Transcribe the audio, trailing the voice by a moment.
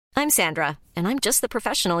I'm Sandra, and I'm just the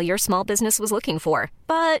professional your small business was looking for.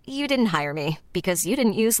 But you didn't hire me because you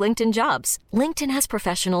didn't use LinkedIn Jobs. LinkedIn has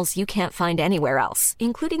professionals you can't find anywhere else,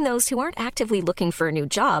 including those who aren't actively looking for a new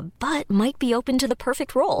job, but might be open to the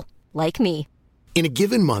perfect role, like me. In a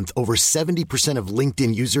given month, over 70% of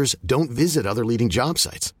LinkedIn users don't visit other leading job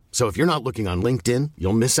sites. So if you're not looking on LinkedIn,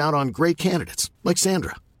 you'll miss out on great candidates like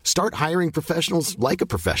Sandra. Start hiring professionals like a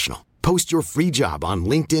professional. Post your free job on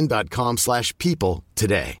linkedin.com/people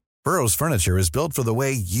today. Burrow's furniture is built for the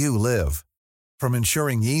way you live. From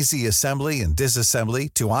ensuring easy assembly and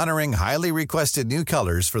disassembly to honoring highly requested new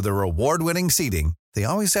colors for their award-winning seating, they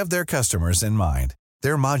always have their customers in mind.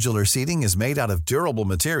 Their modular seating is made out of durable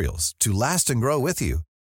materials to last and grow with you.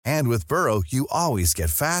 And with Burrow, you always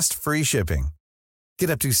get fast, free shipping.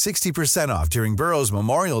 Get up to 60% off during Burrow's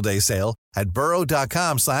Memorial Day sale at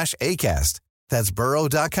burrow.com/ACAST. That's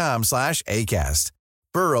burrow.com/ACAST.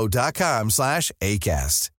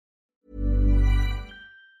 burrow.com/ACAST.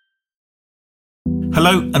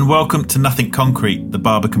 Hello and welcome to Nothing Concrete, the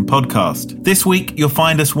Barbican podcast. This week you'll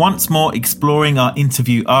find us once more exploring our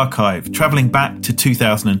interview archive, travelling back to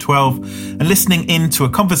 2012 and listening in to a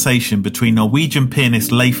conversation between Norwegian pianist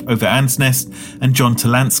Leif Ove Andsnes and John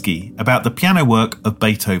Talansky about the piano work of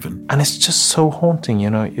Beethoven. And it's just so haunting, you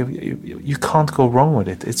know, you can't go wrong with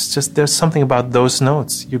it. It's just, there's something about those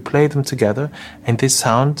notes. You play them together and they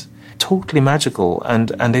sound totally magical, and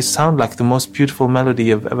they sound like the most beautiful melody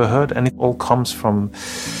you've ever heard, and it all comes from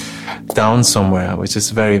down somewhere, which is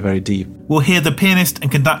very, very deep. We'll hear the pianist and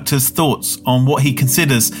conductor's thoughts on what he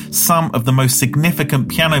considers some of the most significant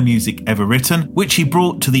piano music ever written, which he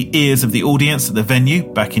brought to the ears of the audience at the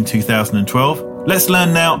venue back in 2012. Let's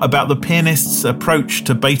learn now about the pianist's approach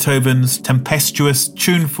to Beethoven's tempestuous,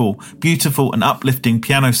 tuneful, beautiful and uplifting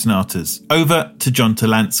piano sonatas. Over to John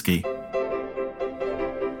Talansky.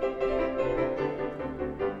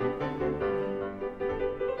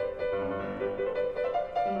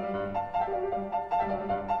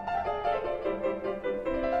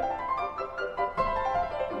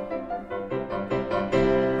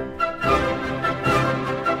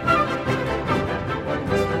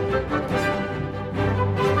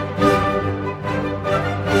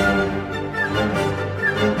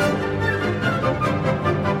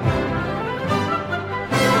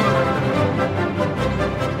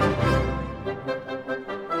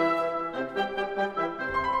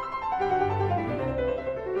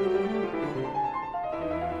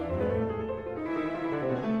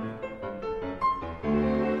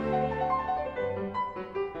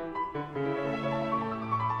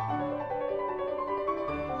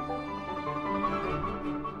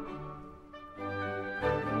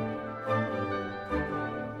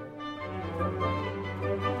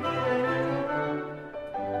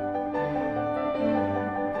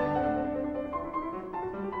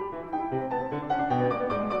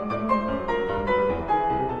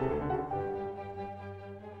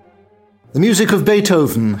 The music of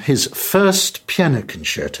Beethoven, his first piano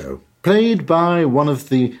concerto, played by one of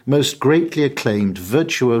the most greatly acclaimed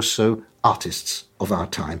virtuoso artists of our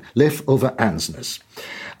time, Leif Ove Andsnes,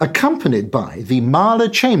 accompanied by the Mahler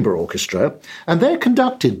Chamber Orchestra, and they're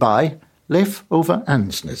conducted by Leif Ove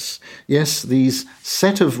Andsnes. Yes, these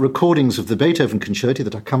set of recordings of the Beethoven concerti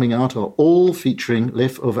that are coming out are all featuring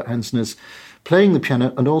Leif Ove Andsnes playing the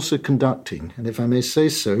piano and also conducting, and if I may say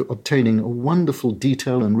so, obtaining a wonderful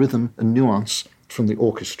detail and rhythm and nuance from the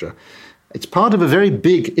orchestra. It's part of a very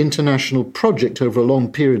big international project over a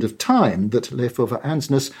long period of time that Leif Ove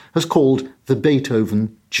Andsnes has called the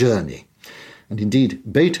Beethoven Journey. And indeed,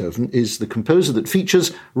 Beethoven is the composer that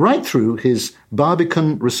features right through his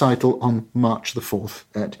Barbican recital on March the 4th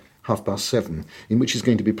at 7:30, in which he's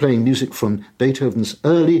going to be playing music from Beethoven's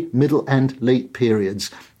early, middle and late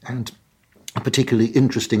periods, and a particularly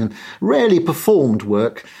interesting and rarely performed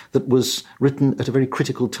work that was written at a very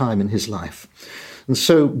critical time in his life. And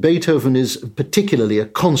so Beethoven is particularly a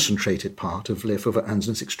concentrated part of Leif Ove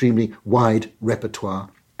Andsnes' extremely wide repertoire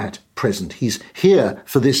at present. He's here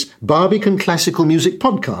for this Barbican Classical Music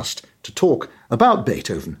podcast to talk about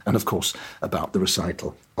Beethoven and, of course, about the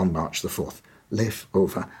recital on March the 4th. Leif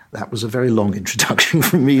Ove, that was a very long introduction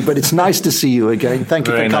from me, but it's nice to see you again. Thank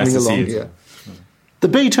you for coming along here. The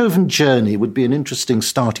Beethoven Journey would be an interesting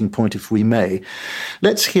starting point, if we may.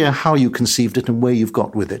 Let's hear how you conceived it and where you've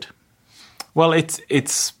got with it. Well,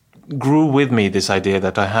 it's grew with me, this idea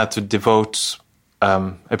that I had to devote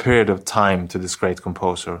a period of time to this great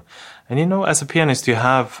composer. And, you know, as a pianist, you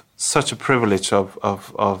have such a privilege of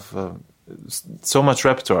so much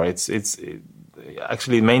repertoire. It's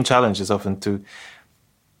actually the main challenge is often to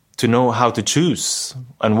know how to choose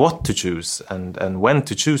and what to choose and when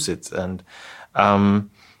to choose it. And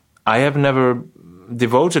I have never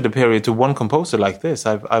devoted a period to one composer like this.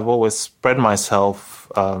 I've always spread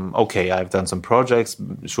myself. I've done some projects,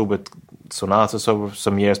 Schubert sonatas over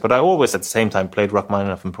some years, but I always at the same time played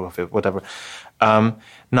Rachmaninoff and Prokofiev, whatever.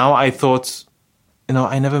 Now I thought,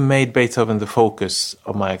 I never made Beethoven the focus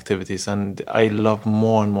of my activities, and I love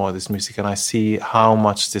more and more this music, and I see how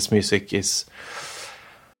much this music is.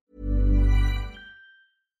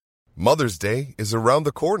 Mother's Day is around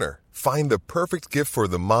the corner. Find the perfect gift for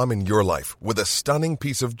the mom in your life with a stunning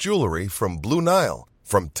piece of jewelry from Blue Nile.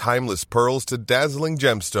 From timeless pearls to dazzling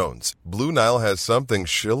gemstones, Blue Nile has something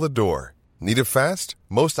she'll adore. Need it fast?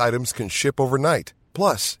 Most items can ship overnight.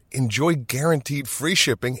 Plus, enjoy guaranteed free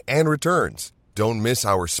shipping and returns. Don't miss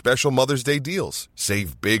our special Mother's Day deals.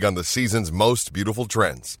 Save big on the season's most beautiful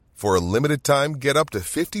trends. For a limited time, get up to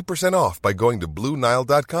 50% off by going to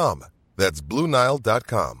BlueNile.com. That's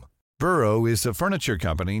BlueNile.com. Burrow is a furniture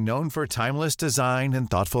company known for timeless design and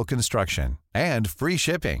thoughtful construction, and free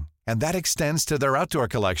shipping, and that extends to their outdoor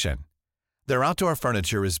collection. Their outdoor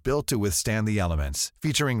furniture is built to withstand the elements,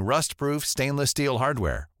 featuring rust-proof stainless steel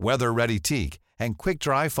hardware, weather-ready teak, and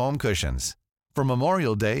quick-dry foam cushions. For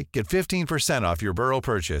Memorial Day, get 15% off your Burrow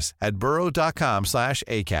purchase at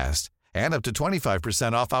burrow.com/ACAST, and up to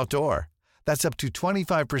 25% off outdoor. That's up to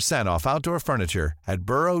 25% off outdoor furniture at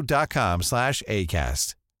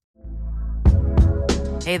burrow.com/ACAST.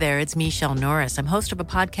 Hey there, it's Michelle Norris. I'm host of a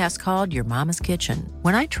podcast called Your Mama's Kitchen.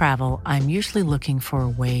 When I travel, I'm usually looking for a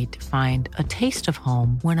way to find a taste of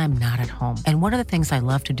home when I'm not at home. And one of the things I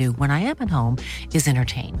love to do when I am at home is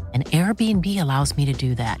entertain. And Airbnb allows me to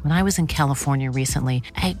do that. When I was in California recently,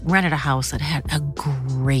 I rented a house that had a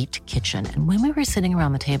great kitchen. And when we were sitting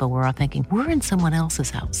around the table, we were all thinking, we're in someone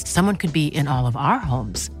else's house. Someone could be in all of our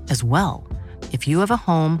homes as well. If you have a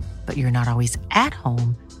home, but you're not always at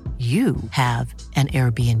home, you have an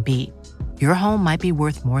Airbnb. Your home might be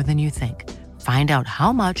worth more than you think. Find out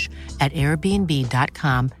how much at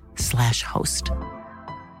airbnb.com/host.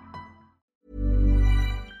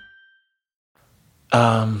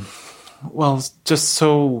 Just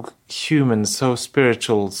so human, so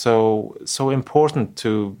spiritual, so important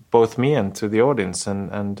to both me and to the audience.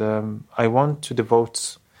 And I want to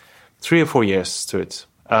devote 3 or 4 years to it.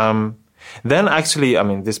 Then actually,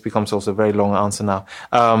 this becomes also a very long answer now.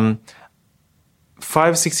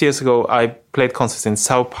 5-6 years ago, I played concerts in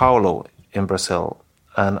Sao Paulo in Brazil.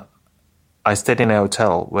 And I stayed in a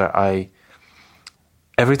hotel where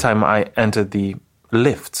every time I entered the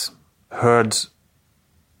lift, heard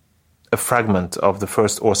a fragment of the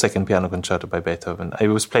first or second piano concerto by Beethoven. It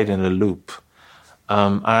was played in a loop.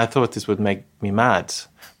 And I thought this would make me mad.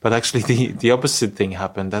 But actually the opposite thing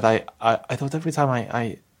happened, that I thought every time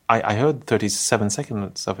I heard 37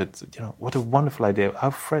 seconds of it, what a wonderful idea, how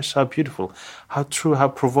fresh, how beautiful, how true, how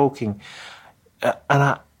provoking. And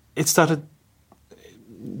I started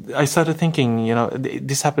thinking,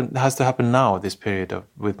 this has to happen now, this period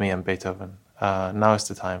with me and Beethoven. Now is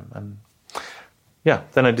the time. And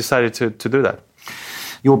then I decided to do that.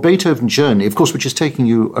 Your Beethoven journey, of course, which is taking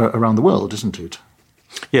you around the world, isn't it?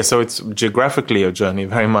 Yeah, so it's geographically a journey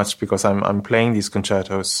very much, because I'm playing these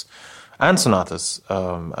concertos and sonatas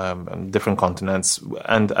on different continents.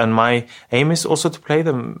 And my aim is also to play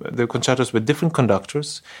the concertos with different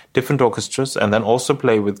conductors, different orchestras, and then also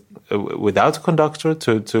play without a conductor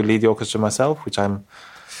to lead the orchestra myself, which I'm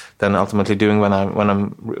then ultimately doing when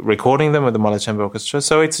I'm recording them with the Mahler Chamber Orchestra.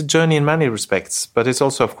 So it's a journey in many respects, but it's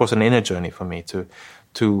also, of course, an inner journey for me to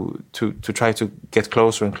try to get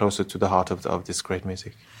closer and closer to the heart of this great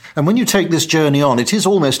music. And when you take this journey on, it is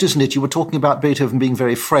almost, isn't it, you were talking about Beethoven being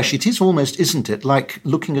very fresh, it is almost, isn't it, like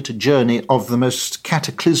looking at a journey of the most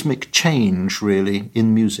cataclysmic change, really,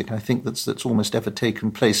 in music. I think that's almost ever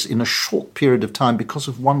taken place in a short period of time because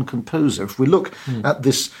of one composer. If we look at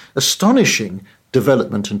this astonishing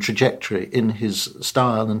development and trajectory in his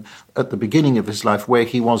style, and at the beginning of his life, where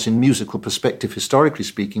he was in musical perspective, historically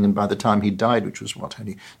speaking, and by the time he died, which was,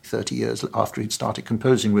 only 30 years after he'd started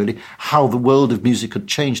composing, really, how the world of music had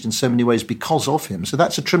changed in so many ways because of him. So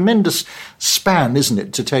that's a tremendous span, isn't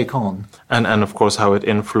it, to take on? And of course, how it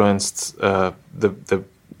influenced the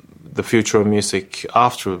future of music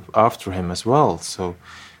after him as well.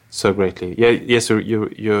 So greatly. Yeah, yes,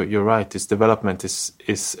 you're right. This development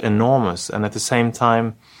is enormous, and at the same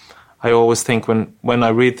time, I always think when I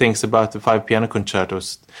read things about the 5 piano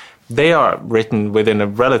concertos, they are written within a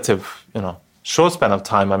relative, short span of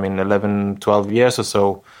time. 11, 12 years or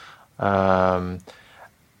so.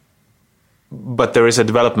 But there is a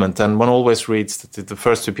development, and one always reads that the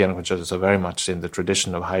first 2 piano concertos are very much in the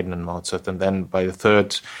tradition of Haydn and Mozart, and then by the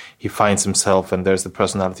third, he finds himself, and there's the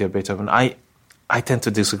personality of Beethoven. I tend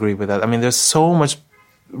to disagree with that. There's so much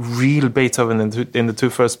real Beethoven in the two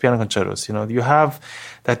first piano concertos. You know, you have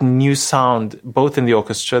that new sound both in the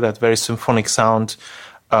orchestra, that very symphonic sound,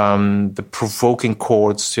 the provoking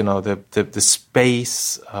chords, you know, the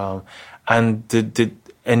space, and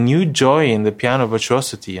a new joy in the piano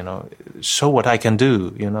virtuosity. You know, show what I can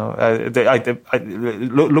do. You know,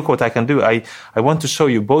 look what I can do. I want to show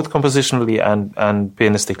you both compositionally and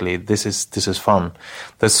pianistically. This is fun.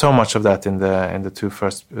 There's so much of that in the two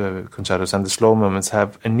first concertos, and the slow movements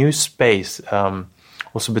have a new space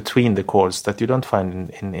also between the chords that you don't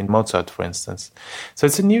find in Mozart, for instance. So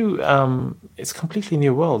it's it's a completely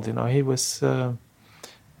new world. You know, he was a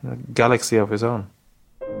galaxy of his own.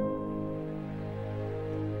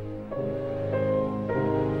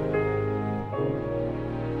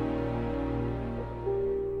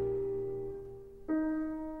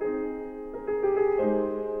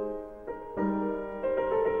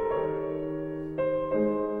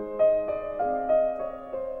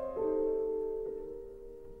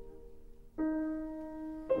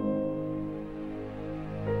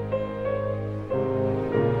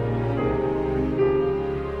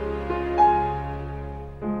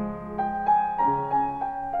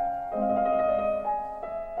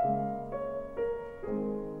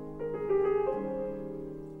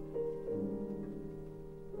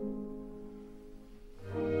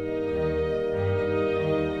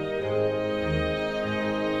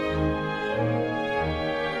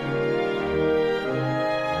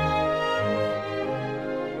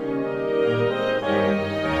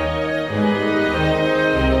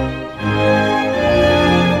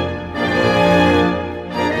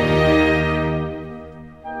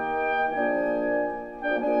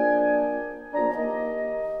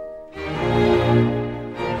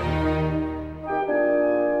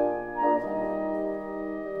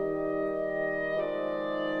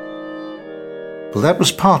 Well, that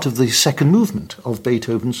was part of the second movement of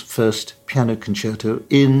Beethoven's first piano concerto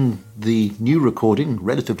in the new recording,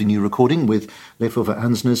 relatively new recording, with Leif Ove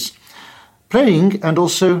Ansnes playing and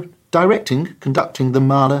also directing, conducting the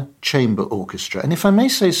Mahler Chamber Orchestra. And if I may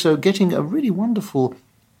say so, getting a really wonderful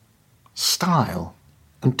style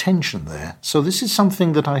and tension there. So this is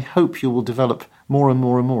something that I hope you will develop more and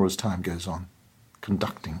more and more as time goes on,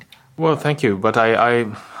 conducting. Well, thank you, but I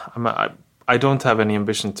don't have any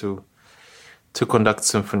ambition to conduct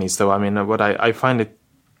symphonies, though. I mean, I find it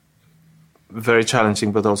very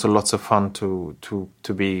challenging, but also lots of fun to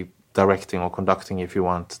be directing or conducting, if you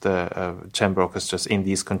want, the chamber orchestras in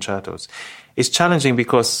these concertos. It's challenging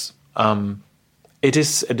because it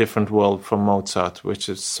is a different world from Mozart, which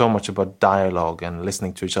is so much about dialogue and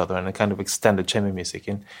listening to each other and a kind of extended chamber music.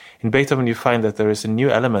 In Beethoven, you find that there is a new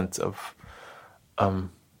element of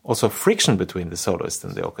also friction between the soloist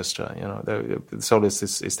and the orchestra. You know, the soloist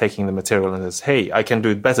is taking the material and says, "Hey, I can do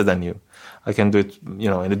it better than you. I can do it, you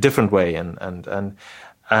know, in a different way."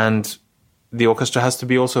 And the orchestra has to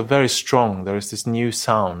be also very strong. There is this new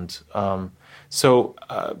sound. So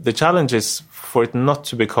the challenge is for it not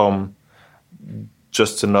to become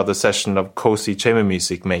just another session of cozy chamber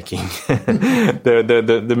music making.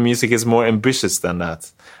 The music is more ambitious than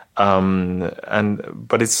that.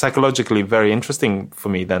 But it's psychologically very interesting for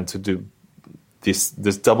me then to do this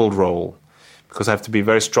double role, because I have to be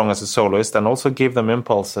very strong as a soloist and also give them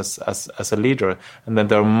impulse as a leader. And then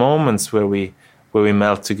there are moments where we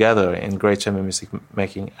melt together in great chamber music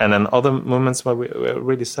making, and then other moments where we're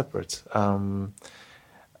really separate.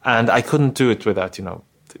 And I couldn't do it without, you know,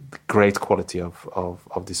 the great quality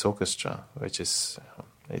of this orchestra, which is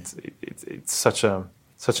it's such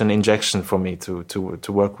an injection for me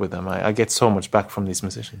to work with them. I get so much back from these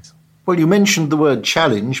musicians. Well, you mentioned the word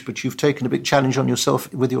challenge, but you've taken a big challenge on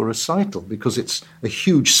yourself with your recital, because it's a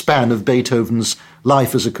huge span of Beethoven's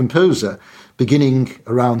life as a composer, beginning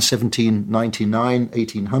around 1799,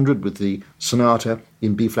 1800 with the sonata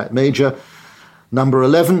in B-flat major, number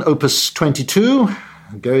 11, opus 22,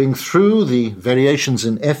 going through the variations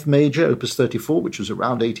in F major, opus 34, which was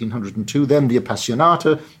around 1802, then the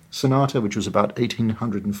Appassionata sonata, which was about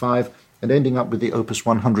 1805, and ending up with the opus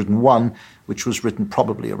 101, which was written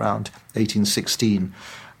probably around 1816.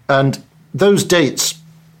 And those dates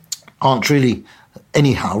aren't really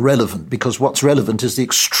anyhow relevant, because what's relevant is the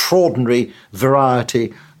extraordinary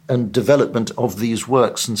variety and development of these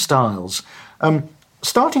works and styles.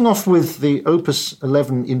 Starting off with the opus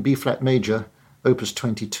 11 in B-flat major, opus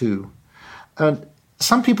 22. And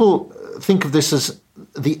some people think of this as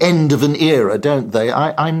the end of an era, don't they?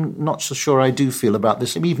 I'm not so sure I do feel about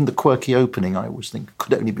this. Even the quirky opening, I always think,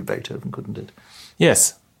 could only be Beethoven, couldn't it?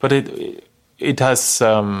 Yes, but it has you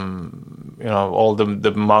know, all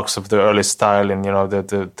the marks of the early style, and you know,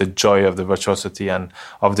 the joy of the virtuosity and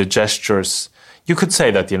of the gestures. you could say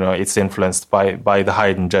that, it's influenced by the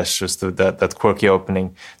Haydn gestures, that quirky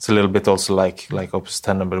opening. It's a little bit also like Opus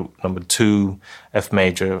 10 number 2, F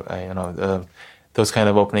major, those kind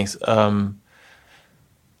of openings.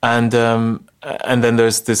 And then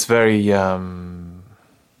there's this very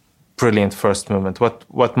brilliant first movement.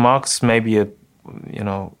 What marks maybe a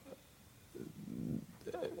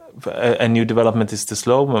new development is the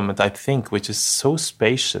slow movement, I think, which is so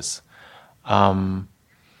spacious.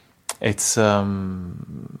 It's sort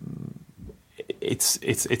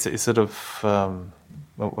of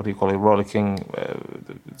what do you call it? Rollicking,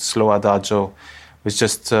 slow adagio, which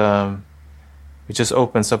just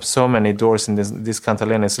opens up so many doors in this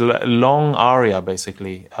cantilena. It's a long aria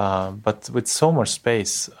basically, but with so much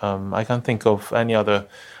space. I can't think of any other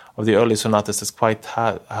of the early sonatas that quite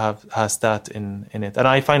has that in it, and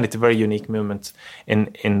I find it a very unique movement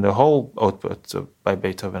in the whole output by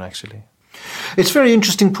Beethoven actually. It's a very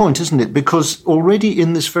interesting point, isn't it? Because already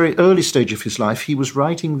in this very early stage of his life, he was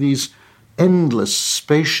writing these endless,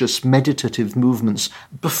 spacious, meditative movements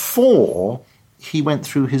before he went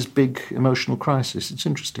through his big emotional crisis. It's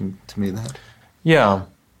interesting to me that. Yeah.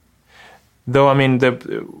 Though, I mean,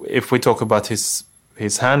 if we talk about his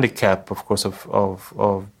handicap, of course,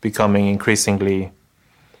 of becoming increasingly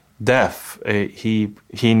deaf, he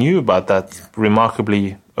knew about that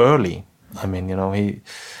remarkably early. I mean,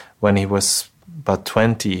 when he was about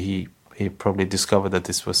 20, he probably discovered that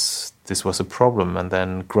this was a problem, and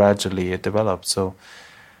then gradually it developed. So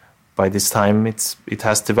by this time, it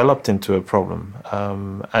has developed into a problem,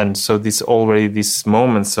 and so these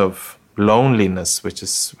moments of loneliness, which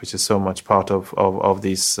is so much part of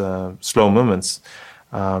these slow movements.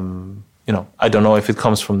 I don't know if it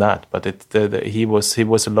comes from that, but he was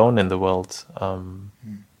alone in the world.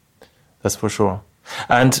 That's for sure,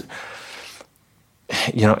 and.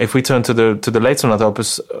 If we turn to the late sonata,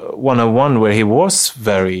 Opus 101, where he was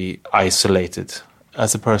very isolated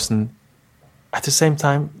as a person, at the same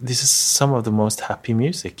time, this is some of the most happy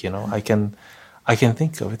music. I can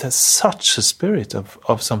think of it as such a spirit of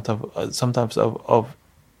sometimes of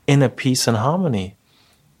inner peace and harmony.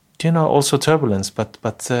 Also turbulence, but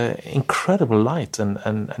incredible light,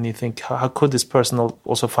 and you think how could this person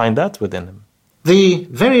also find that within him? The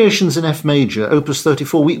variations in F major, Opus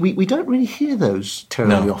 34, we don't really hear those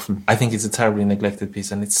terribly often. I think it's a terribly neglected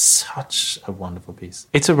piece, and it's such a wonderful piece.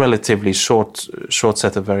 It's a relatively short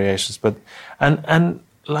set of variations, but and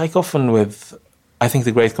like often with, I think,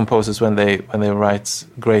 the great composers when they write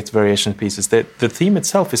great variation pieces, the theme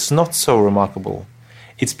itself is not so remarkable.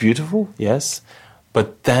 It's beautiful, yes,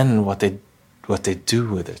 but then what they do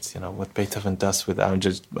with it, what Beethoven does with it. I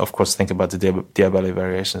just, of course, think about the Diabelli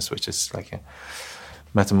variations, which is like a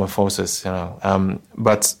metamorphosis,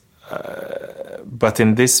 But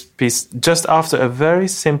in this piece, just after a very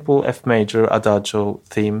simple F major adagio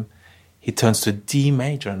theme, he turns to D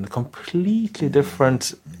major and a completely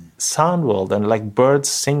different sound world, and like birds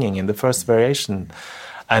singing in the first variation.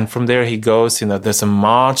 And from there he goes, there's a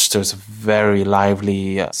march, there's a very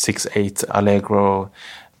lively 6/8 allegro.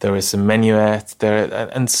 There is a minuet there,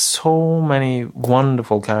 and so many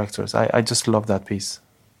wonderful characters. I just love that piece.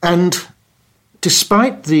 And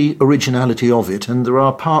despite the originality of it, and there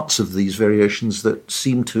are parts of these variations that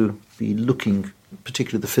seem to be looking,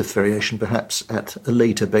 particularly the fifth variation, perhaps at a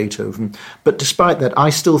later Beethoven, but despite that, I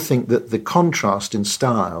still think that the contrast in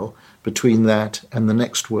style between that and the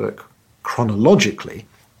next work, chronologically,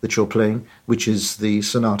 that you're playing, which is the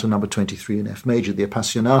Sonata number 23 in F major, the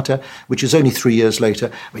Appassionata, which is only 3 years later.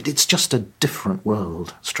 I mean, it's just a different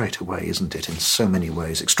world straight away, isn't it, in so many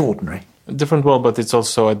ways? Extraordinary. A different world, but it's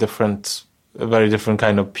also a very different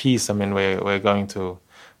kind of piece. I mean, we're going to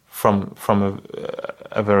from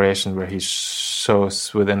a variation where he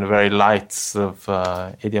shows within a very light sort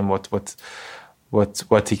of idiom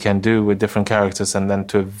what he can do with different characters, and then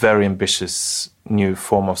to a very ambitious new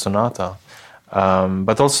form of sonata.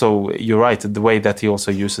 But also, you're right, the way that he also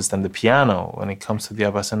uses then the piano when it comes to the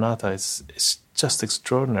Appassionata is just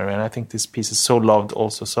extraordinary. And I think this piece is so loved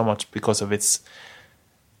also so much because of its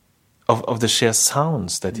of the sheer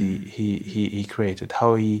sounds that he created,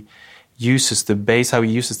 how he uses the bass, how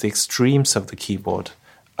he uses the extremes of the keyboard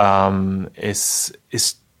is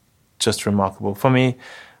just remarkable. For me,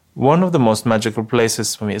 one of the most magical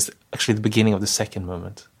places for me is actually the beginning of the second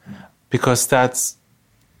movement, because that's.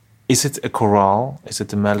 Is it a chorale? Is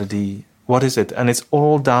it a melody? What is it? And it's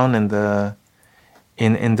all down in the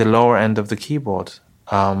lower end of the keyboard,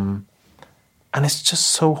 and it's just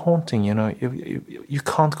so haunting. You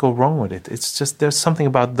can't go wrong with it. It's just there's something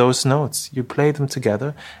about those notes. You play them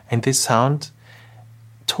together, and they sound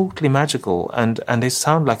totally magical, and they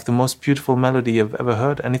sound like the most beautiful melody you've ever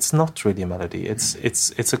heard. And it's not really a melody;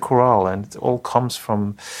 it's a chorale, and it all comes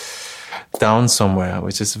from down somewhere,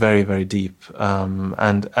 which is very, very deep.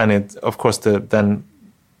 And it, of course, then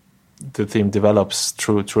the theme develops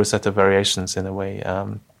through a set of variations in a way,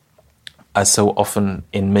 as so often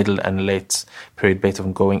in middle and late period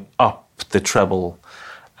Beethoven, going up the treble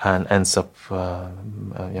and ends up,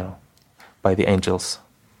 by the angels.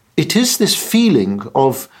 It is this feeling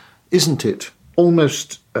of, isn't it,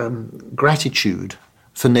 almost gratitude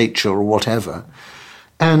for nature or whatever,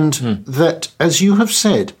 and that, as you have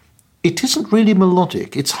said, it isn't really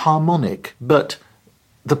melodic, it's harmonic, but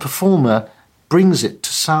the performer brings it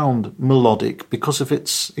to sound melodic because of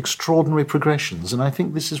its extraordinary progressions. And I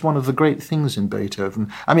think this is one of the great things in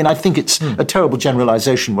Beethoven. I mean, I think it's a terrible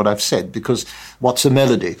generalization what I've said, because what's a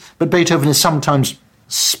melody? But Beethoven is sometimes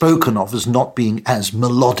spoken of as not being as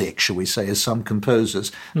melodic, shall we say, as some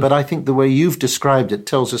composers. But I think the way you've described it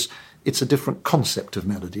tells us it's a different concept of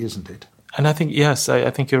melody, isn't it? And I think, yes, I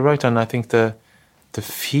think you're right. And I think the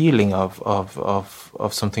feeling of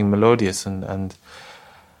something melodious and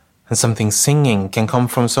something singing can come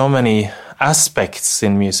from so many aspects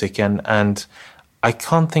in music, and I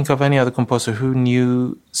can't think of any other composer who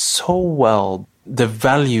knew so well the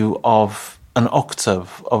value of an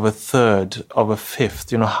octave, of a third, of a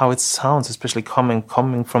fifth, how it sounds, especially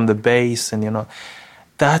coming from the bass, and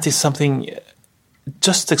that is something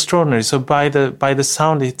just extraordinary. So by the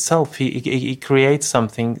sound itself, he creates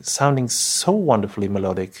something sounding so wonderfully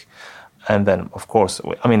melodic. And then, of course,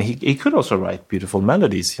 I mean, he could also write beautiful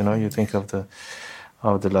melodies. You think of the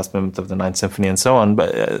last movement of the Ninth Symphony and so on.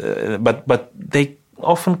 But they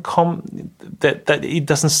often come that it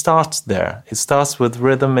doesn't start there. It starts with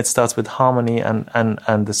rhythm. It starts with harmony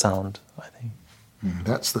and the sound, I think.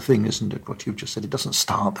 That's the thing, isn't it? What you've just said. It doesn't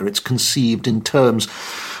start there. It's conceived in terms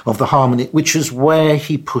of the harmony, which is where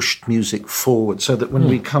he pushed music forward. So that when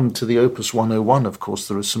we come to the Opus 101, of course,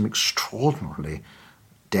 there are some extraordinarily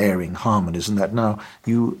daring harmonies in that. Now,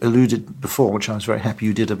 you alluded before, which I was very happy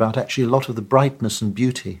you did, about actually a lot of the brightness and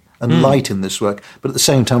beauty and light in this work. But at the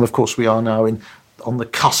same time, of course, we are now on the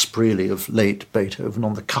cusp, really, of late Beethoven,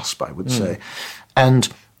 on the cusp, I would say. And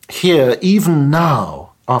here, even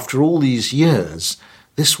now, after all these years,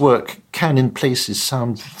 this work can, in places,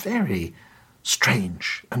 sound very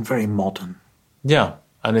strange and very modern. Yeah,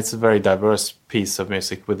 and it's a very diverse piece of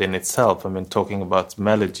music within itself. I mean, talking about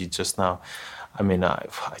melody just now, I mean, I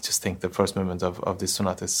just think the first movement of this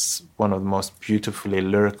sonata is one of the most beautifully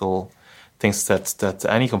lyrical things that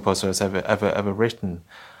any composer has ever written,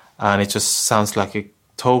 and it just sounds like a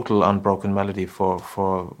total unbroken melody for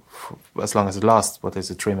as long as it lasts. What is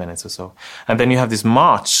it, 3 minutes or so? And then you have this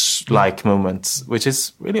march-like movement, which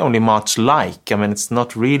is really only march-like. I mean, it's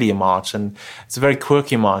not really a march, and it's a very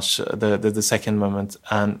quirky march, the second movement,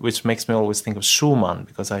 and which makes me always think of Schumann,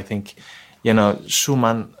 because I think,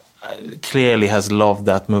 Schumann clearly has loved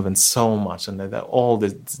that movement so much, and all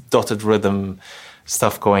the dotted rhythm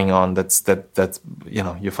stuff going on. That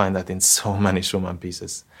you find that in so many Schumann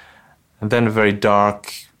pieces, and then a very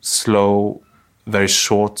dark, slow, very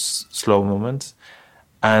short, slow movement,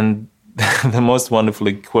 and the most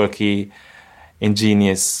wonderfully quirky,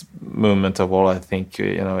 ingenious movement of all. I think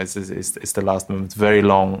is the last movement, very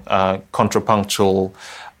long, contrapunctual,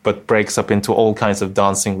 but breaks up into all kinds of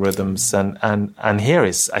dancing rhythms. And here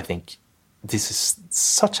is, I think, this is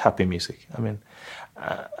such happy music. I mean,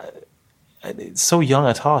 it's so young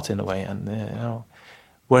at heart in a way, and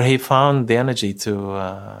where he found the energy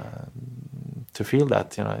to feel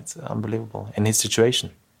that, it's unbelievable in his situation.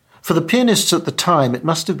 For the pianists at the time, it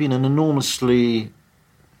must have been an enormously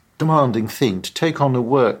demanding thing to take on a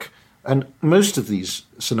work. And most of these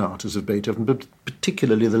sonatas of Beethoven, but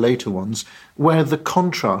particularly the later ones, where the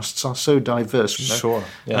contrasts are so diverse. Sure.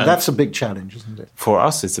 Yeah. And that's a big challenge, isn't it? For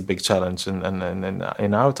us, it's a big challenge. And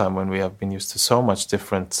in our time, when we have been used to so much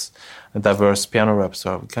different and diverse piano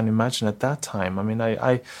repertoire, we can imagine at that time. I mean,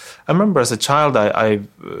 I remember as a child,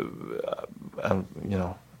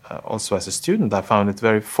 also as a student, I found it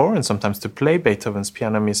very foreign sometimes to play Beethoven's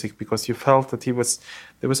piano music, because you felt that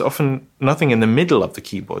there was often nothing in the middle of the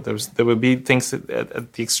keyboard. There would be things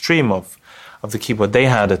at the extreme of the keyboard, they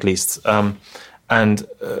had at least. And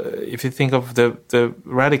if you think of the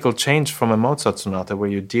radical change from a Mozart sonata, where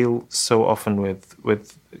you deal so often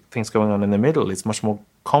with things going on in the middle, it's much more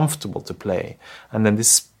comfortable to play. And then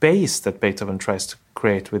this space that Beethoven tries to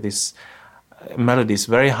create with his melodies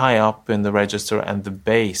very high up in the register, and the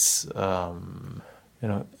bass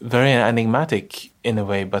very enigmatic in a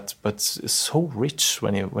way, but so rich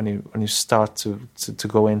when you start to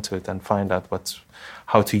go into it and find out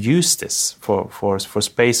how to use this for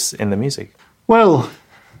space in the music. Well,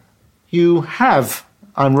 you have,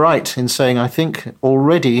 I'm right in saying, I think,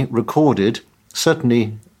 already recorded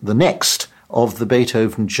certainly the next of the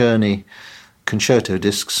Beethoven Journey concerto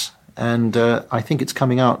discs, and I think it's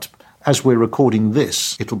coming out as we're recording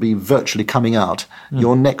this. It'll be virtually coming out,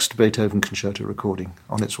 your next Beethoven concerto recording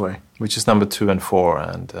on its way. Which is number 2 and 4,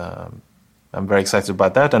 and I'm very excited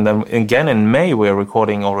about that. And then again in May we're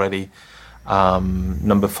recording already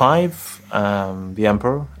number 5, The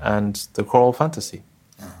Emperor, and the Choral Fantasy.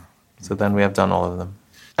 So then we have done all of them.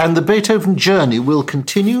 And the Beethoven Journey will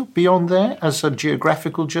continue beyond there as a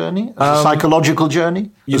geographical journey, as a psychological journey,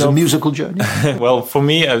 as a musical journey? Well, for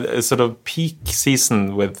me, a sort of peak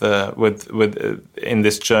season with in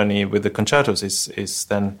this journey with the concertos is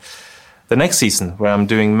then the next season, where I'm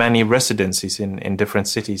doing many residencies in different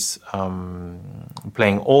cities,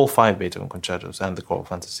 playing all 5 Beethoven concertos and the Choral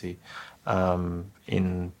Fantasy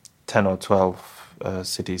in 10 or 12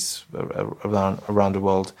 cities around the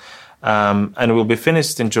world. And it will be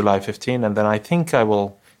finished in July 15, and then I think I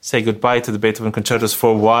will say goodbye to the Beethoven concertos for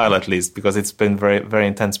a while at least, because it's been very, very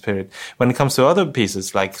intense period. When it comes to other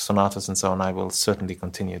pieces like sonatas and so on, I will certainly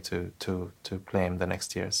continue to play in the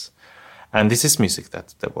next years. And this is music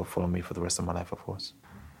that will follow me for the rest of my life, of course.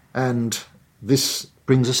 And this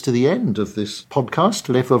brings us to the end of this podcast.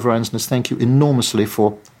 Leif Ove Andsnes, thank you enormously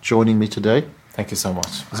for joining me today. Thank you so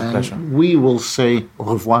much. It's a pleasure. We will say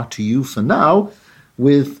au revoir to you for now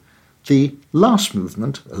with the last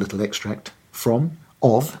movement, a little extract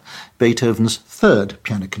of Beethoven's 3rd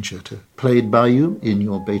piano concerto, played by you in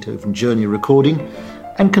your Beethoven Journey recording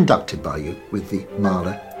and conducted by you with the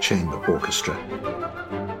Mahler Chamber Orchestra.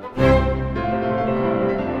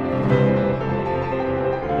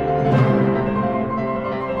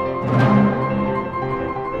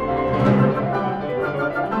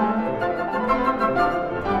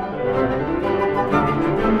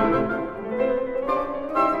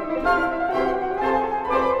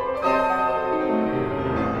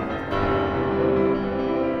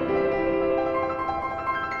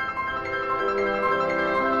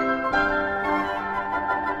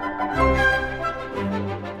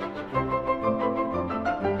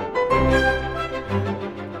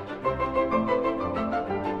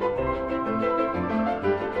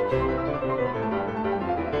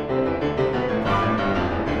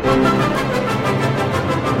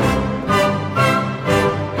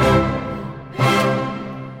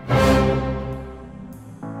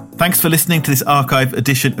 Thanks for listening to this archive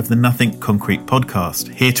edition of the Nothing Concrete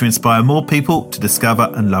podcast, here to inspire more people to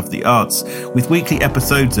discover and love the arts, with weekly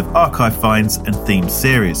episodes of archive finds and themed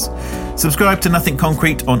series. Subscribe to Nothing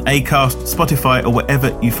Concrete on Acast, Spotify, or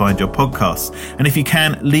wherever you find your podcasts. And if you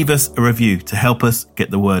can, leave us a review to help us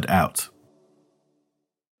get the word out.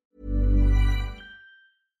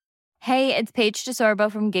 Hey, it's Paige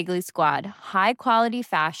DeSorbo from Giggly Squad. High quality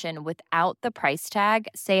fashion without the price tag.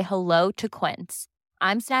 Say hello to Quince.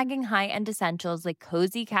 I'm snagging high-end essentials like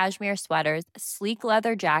cozy cashmere sweaters, sleek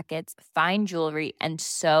leather jackets, fine jewelry, and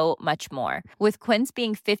so much more. With Quince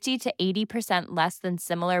being 50 to 80% less than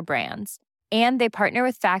similar brands. And they partner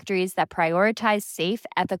with factories that prioritize safe,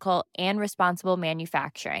 ethical, and responsible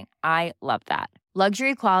manufacturing. I love that.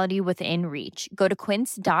 Luxury quality within reach. Go to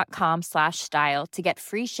quince.com/style to get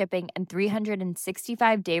free shipping and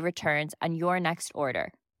 365-day returns on your next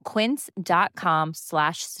order.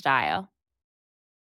 Quince.com/style.